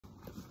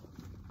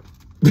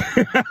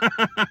Praise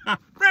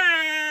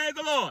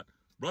the Lord.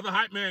 Brother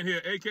Hype Man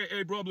here,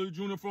 a.k.a. Brother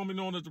Junior, formerly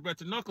known as the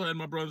Wretched Knucklehead,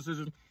 my brothers and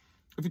sisters.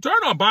 If you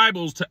turn our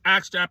Bibles to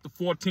Acts chapter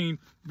 14,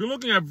 we're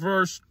looking at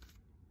verse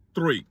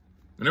 3.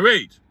 And it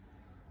reads,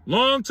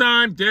 "Long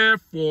time,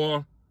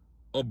 therefore,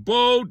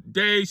 abode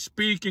they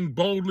speaking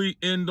boldly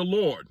in the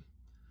Lord,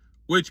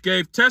 which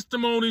gave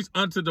testimonies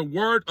unto the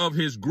word of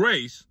his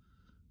grace,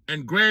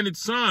 and granted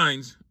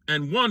signs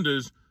and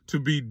wonders to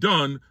be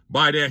done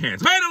by their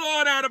hands." May the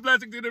Lord add a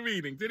blessing to the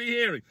reading, to the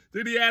hearing,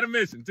 to the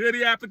admission, to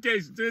the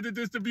application, to the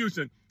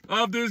distribution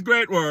of this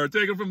great word,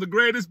 taken from the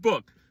greatest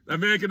book that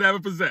man could ever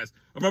possess.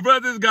 And my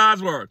brother, is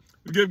God's word.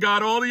 We give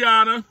God all the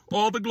honor,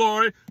 all the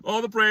glory,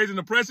 all the praise in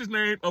the precious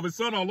name of his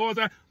son, our Lord.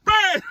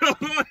 Praise the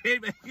Lord.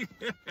 Amen.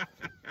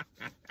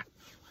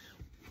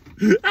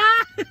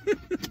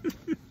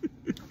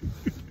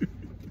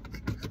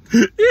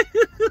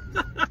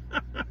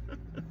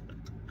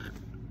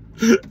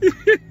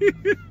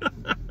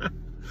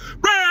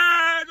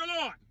 Praise the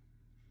Lord.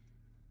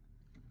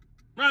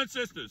 Brothers and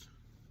sisters,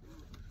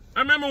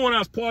 I remember when I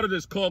was part of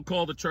this cult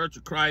called the Church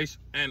of Christ,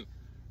 and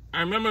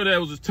I remember there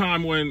was a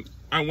time when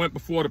I went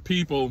before the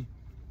people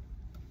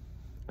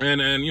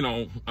and you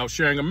know, I was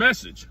sharing a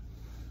message.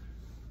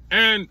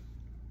 And,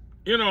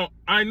 you know,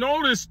 I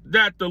noticed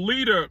that the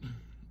leader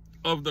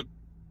of the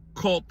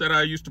cult that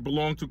I used to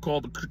belong to,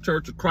 called the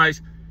Church of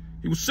Christ,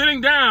 he was sitting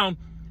down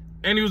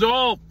and he was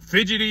all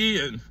fidgety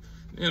and,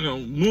 you know,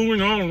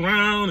 moving all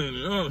around, and,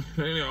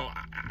 you know,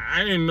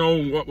 I didn't know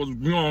what was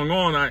going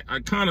on.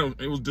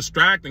 It was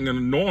distracting and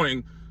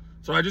annoying.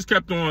 So I just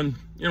kept on,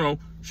 you know,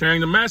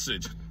 sharing the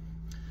message.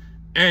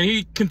 And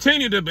he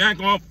continued to back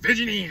off,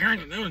 fidgety,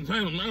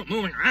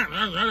 moving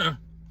around.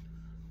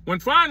 When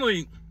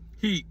finally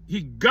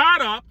he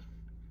got up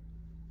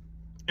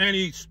and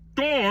he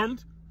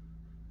stormed,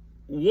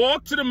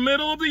 walked to the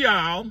middle of the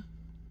aisle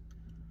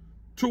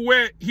to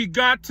where he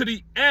got to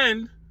the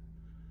end.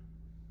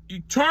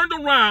 He turned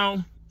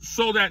around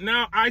so that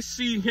now I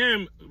see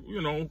him,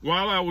 you know,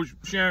 while I was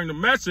sharing the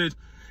message,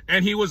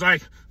 and he was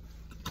like,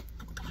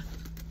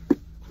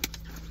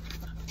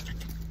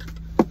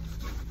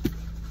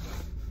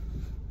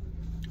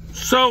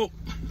 so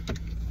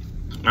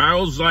I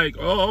was like,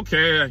 oh,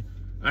 okay.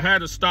 I had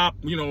to stop,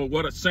 you know,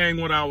 saying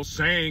what I was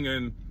saying,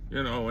 and,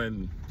 you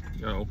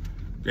know,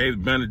 gave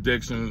the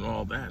benediction and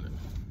all that. And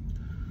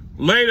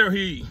later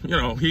he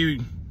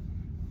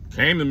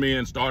came to me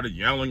and started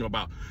yelling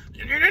about,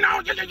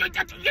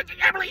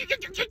 Emily, you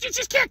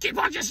just can't keep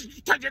on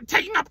just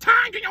taking up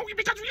time, you know,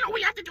 because, you know,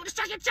 we have to do the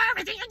second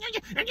service,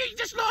 and you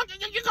just look,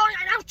 and you're going,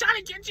 and I was trying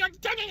to get you, and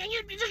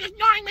you're just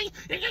ignoring me,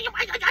 and you're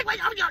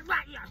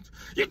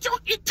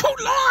too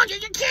long, you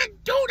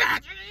can't do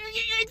that,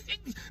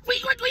 we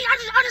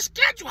on a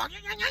schedule.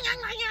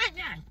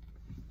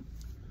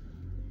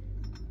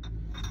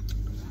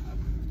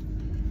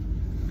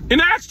 In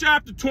Acts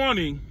chapter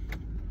 20,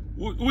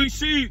 we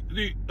see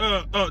the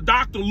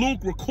Dr.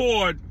 Luke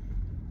record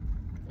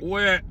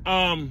where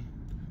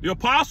the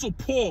Apostle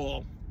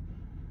Paul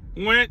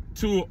went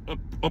to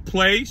a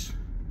place,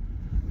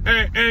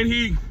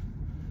 and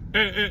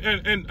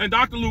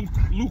Dr. Luke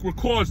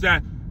records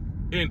that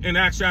in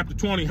Acts chapter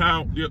 20,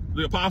 how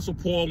the Apostle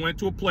Paul went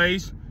to a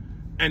place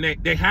and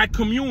they had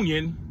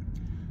communion,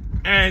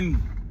 and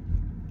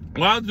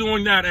while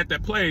doing that at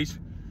that place,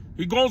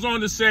 he goes on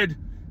to say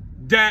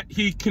that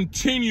he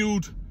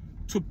continued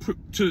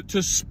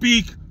to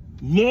speak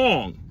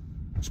long,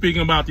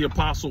 speaking about the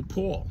Apostle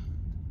Paul.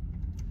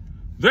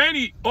 Then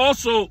he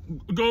also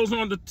goes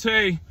on to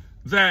say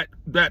that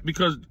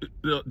because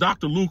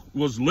Dr. Luke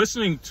was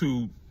listening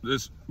to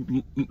this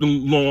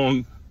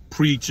long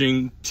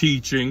preaching,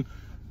 teaching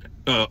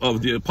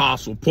of the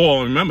Apostle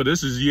Paul. Remember,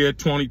 this is year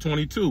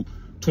 2022.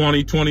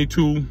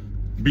 2022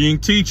 being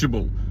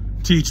teachable.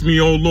 Teach me,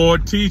 O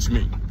Lord, teach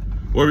me.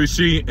 Where we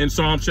see in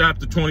Psalm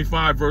chapter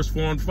 25, verse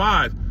 4 and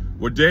 5,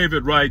 where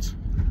David writes,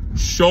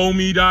 "Show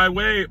me thy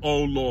way,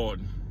 O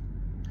Lord.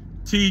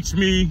 Teach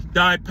me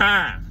thy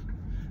path.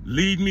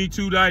 Lead me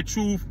to thy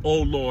truth,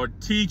 O Lord.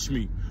 Teach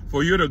me,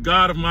 for you're the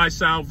God of my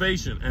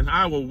salvation, and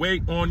I will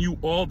wait on you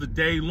all the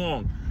day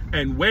long."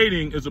 And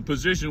waiting is a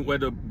position where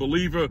the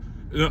believer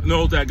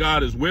knows that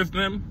God is with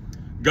them,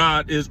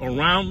 God is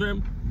around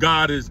them,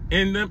 God is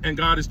in them, and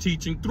God is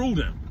teaching through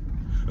them.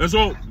 And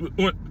so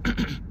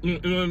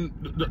when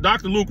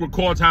Dr. Luke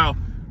records how,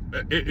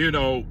 you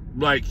know,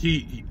 like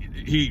the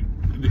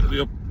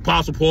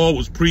Apostle Paul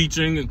was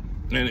preaching,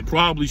 and it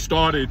probably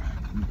started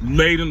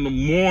late in the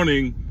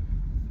morning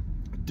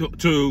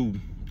to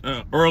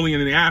early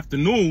in the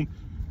afternoon.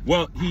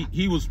 Well,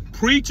 he was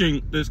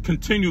preaching this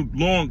continued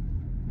long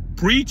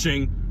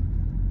preaching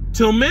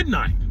till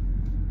midnight.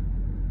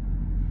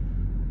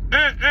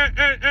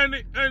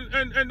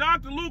 And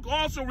Dr. Luke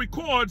also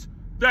records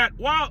that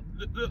while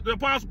the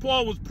Apostle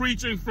Paul was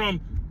preaching from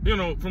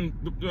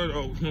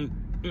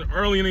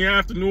early in the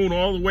afternoon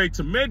all the way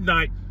to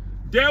midnight,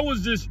 there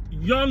was this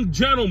young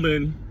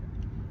gentleman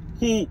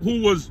who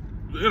was,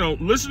 you know,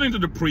 listening to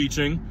the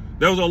preaching.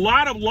 There was a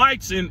lot of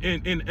lights in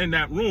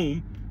that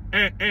room,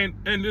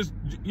 and this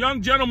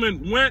young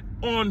gentleman went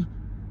on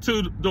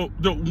to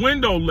the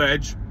window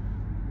ledge,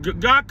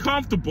 got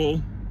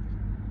comfortable,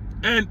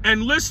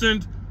 and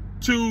listened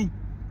to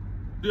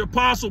the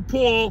Apostle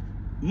Paul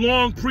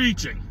long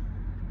preaching.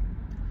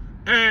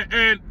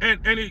 And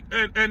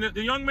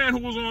the young man who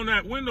was on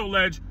that window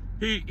ledge,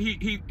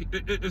 he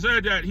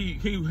said that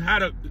he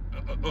had a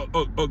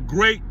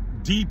great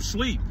deep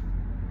sleep,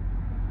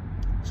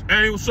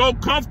 and he was so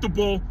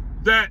comfortable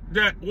that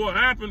what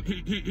happened,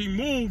 he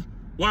moved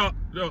while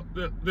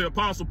the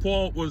Apostle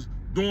Paul was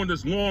doing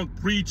this long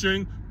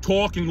preaching,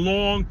 talking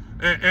long,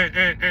 and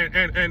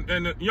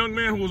the young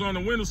man who was on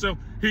the windowsill,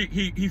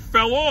 he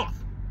fell off,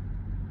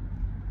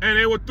 and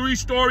they were 3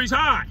 stories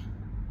high.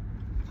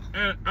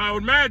 And I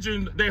would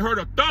imagine they heard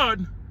a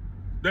thud.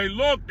 They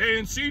looked, they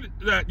didn't see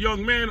that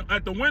young man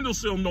at the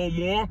windowsill no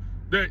more.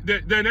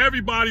 Then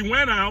everybody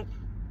went out,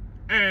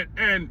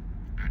 and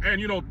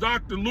you know,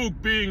 Dr. Luke,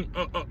 being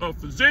a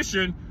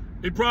physician,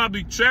 he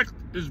probably checked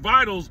his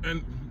vitals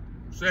and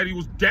said he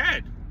was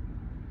dead.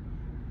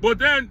 But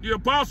then the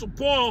Apostle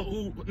Paul,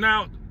 who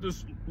now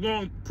this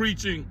long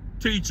preaching,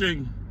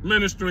 teaching,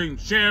 ministering,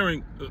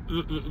 sharing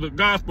the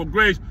gospel of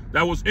grace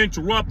that was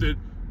interrupted,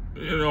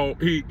 you know,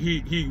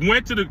 he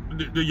went to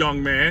the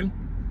young man.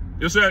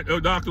 It said,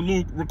 Dr.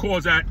 Luke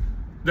records that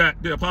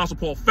the Apostle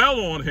Paul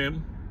fell on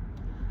him,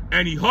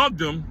 and he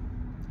hugged him,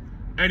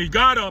 and he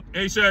got up,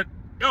 and he said,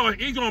 "Oh,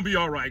 he's gonna be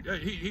all right.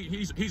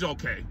 He's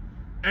okay."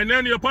 And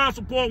then the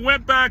Apostle Paul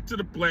went back to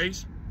the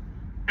place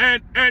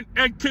and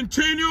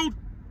continued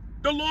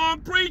the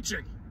long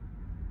preaching.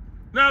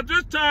 Now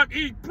this time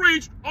he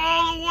preached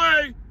all the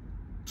way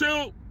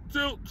till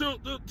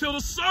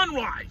the sun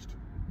rised.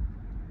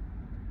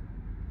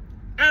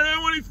 And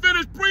then when he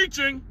finished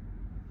preaching,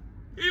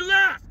 he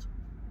left.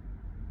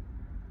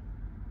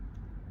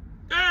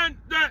 Then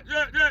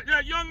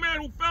that young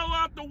man who fell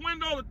out the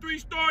window, the 3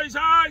 stories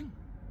high,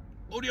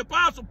 who the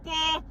Apostle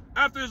Paul,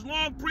 after his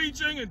long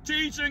preaching and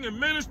teaching and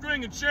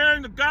ministering and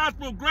sharing the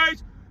gospel of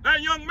grace,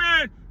 that young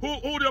man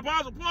who the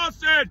Apostle Paul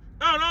said,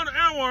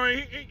 don't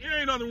worry, he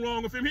ain't nothing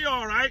wrong with him, he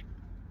all right.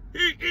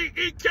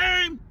 He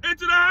came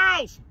into the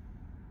house,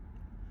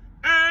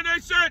 and they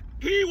said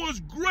he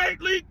was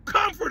greatly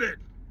comforted.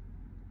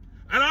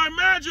 And I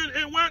imagine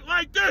it went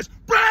like this: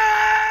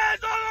 praise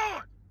the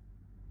Lord!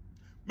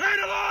 May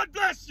the Lord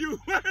bless you.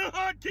 May the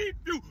Lord keep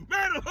you.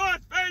 May the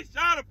Lord's face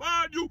shine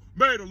upon you.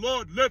 May the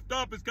Lord lift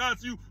up his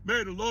countenance to you.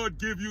 May the Lord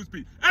give you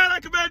peace. And I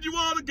commend you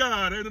all to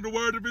God and in the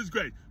word of his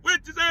grace,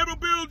 which is able to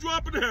build you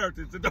up in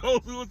inheritance and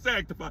those who are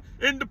sanctified.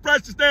 In the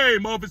precious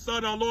name of his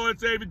Son, our Lord and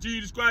Savior,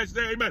 Jesus Christ,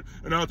 amen.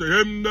 And after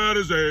him that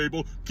is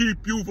able,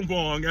 keep you from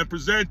falling and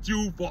present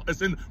you for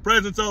us in the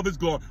presence of his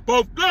glory.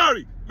 Both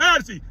glory,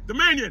 majesty,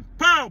 dominion,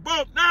 power,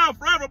 both now,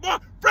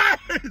 forevermore.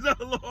 Praise the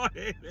Lord.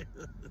 Amen.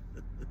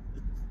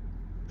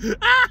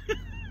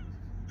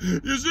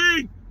 You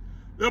see,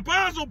 the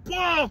Apostle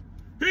Paul,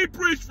 he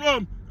preached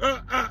from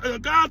the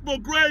gospel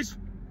of grace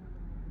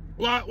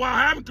while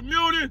having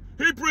communion.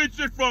 He preached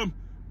it from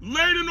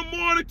late in the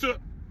morning to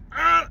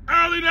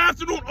early in the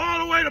afternoon,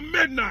 all the way to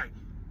midnight,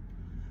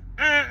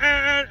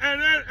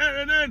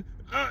 and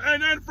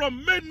then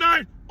from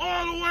midnight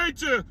all the way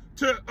to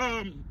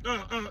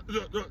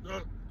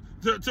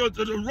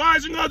the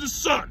rising of the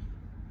sun.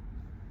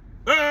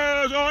 So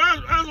that's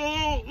a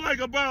little,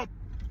 like, about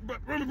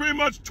pretty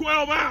much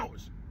 12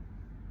 hours.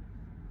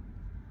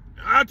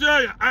 I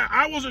tell you,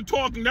 I wasn't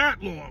talking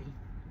that long.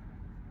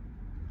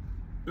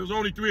 It was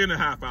only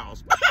 3.5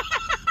 hours.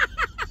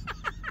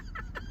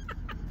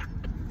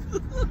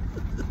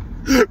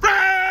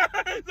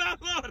 Praise the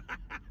Lord.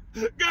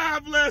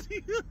 God bless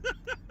you.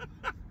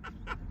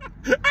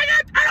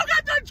 I don't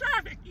got no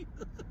traffic.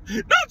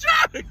 No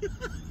traffic.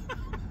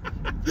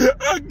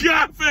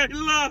 Agape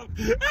love.